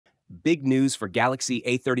Big news for Galaxy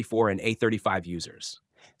A34 and A35 users.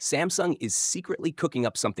 Samsung is secretly cooking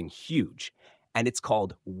up something huge, and it's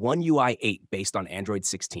called One UI 8 based on Android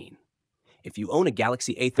 16. If you own a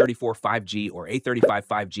Galaxy A34 5G or A35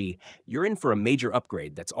 5G, you're in for a major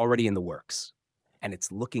upgrade that's already in the works. And it's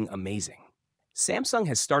looking amazing. Samsung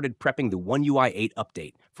has started prepping the One UI 8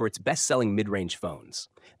 update for its best-selling mid-range phones,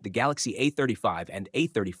 the Galaxy A35 and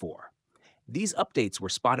A34. These updates were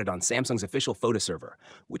spotted on Samsung's official photo server,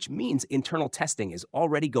 which means internal testing is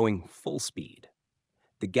already going full speed.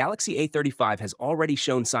 The Galaxy A35 has already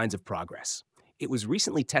shown signs of progress. It was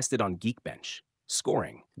recently tested on Geekbench,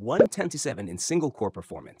 scoring 110-7 in single-core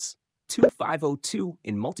performance, 2502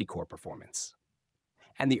 in multi-core performance.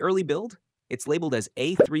 And the early build? It's labeled as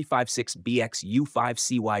A356BX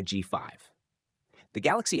U5CYG5. The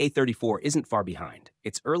Galaxy A34 isn't far behind.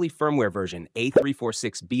 Its early firmware version,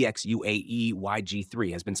 A346BX UAE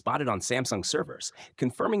YG3, has been spotted on Samsung servers,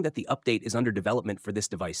 confirming that the update is under development for this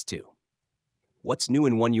device too. What's new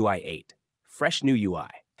in One UI 8? Fresh new UI,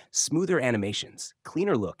 smoother animations,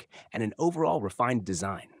 cleaner look, and an overall refined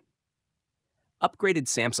design. Upgraded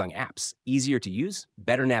Samsung apps, easier to use,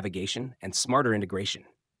 better navigation, and smarter integration.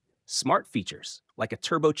 Smart features like a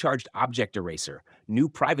turbocharged object eraser, new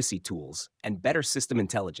privacy tools, and better system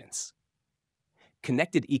intelligence.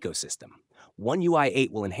 Connected ecosystem. One UI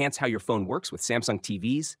 8 will enhance how your phone works with Samsung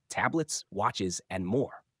TVs, tablets, watches, and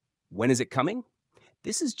more. When is it coming?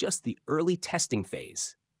 This is just the early testing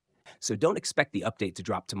phase, so don't expect the update to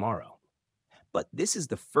drop tomorrow. But this is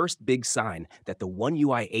the first big sign that the One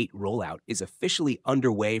UI 8 rollout is officially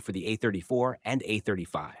underway for the A34 and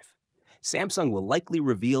A35. Samsung will likely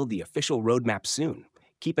reveal the official roadmap soon.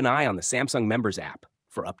 Keep an eye on the Samsung Members app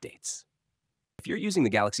for updates. If you're using the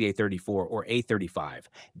Galaxy A34 or A35,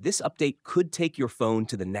 this update could take your phone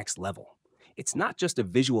to the next level. It's not just a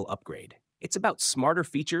visual upgrade. It's about smarter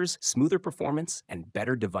features, smoother performance, and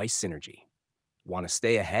better device synergy. Want to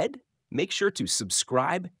stay ahead? Make sure to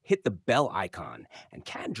subscribe, hit the bell icon, and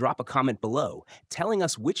drop a comment below telling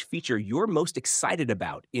us which feature you're most excited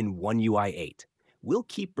about in One UI 8. We'll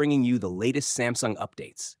keep bringing you the latest Samsung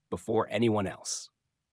updates before anyone else.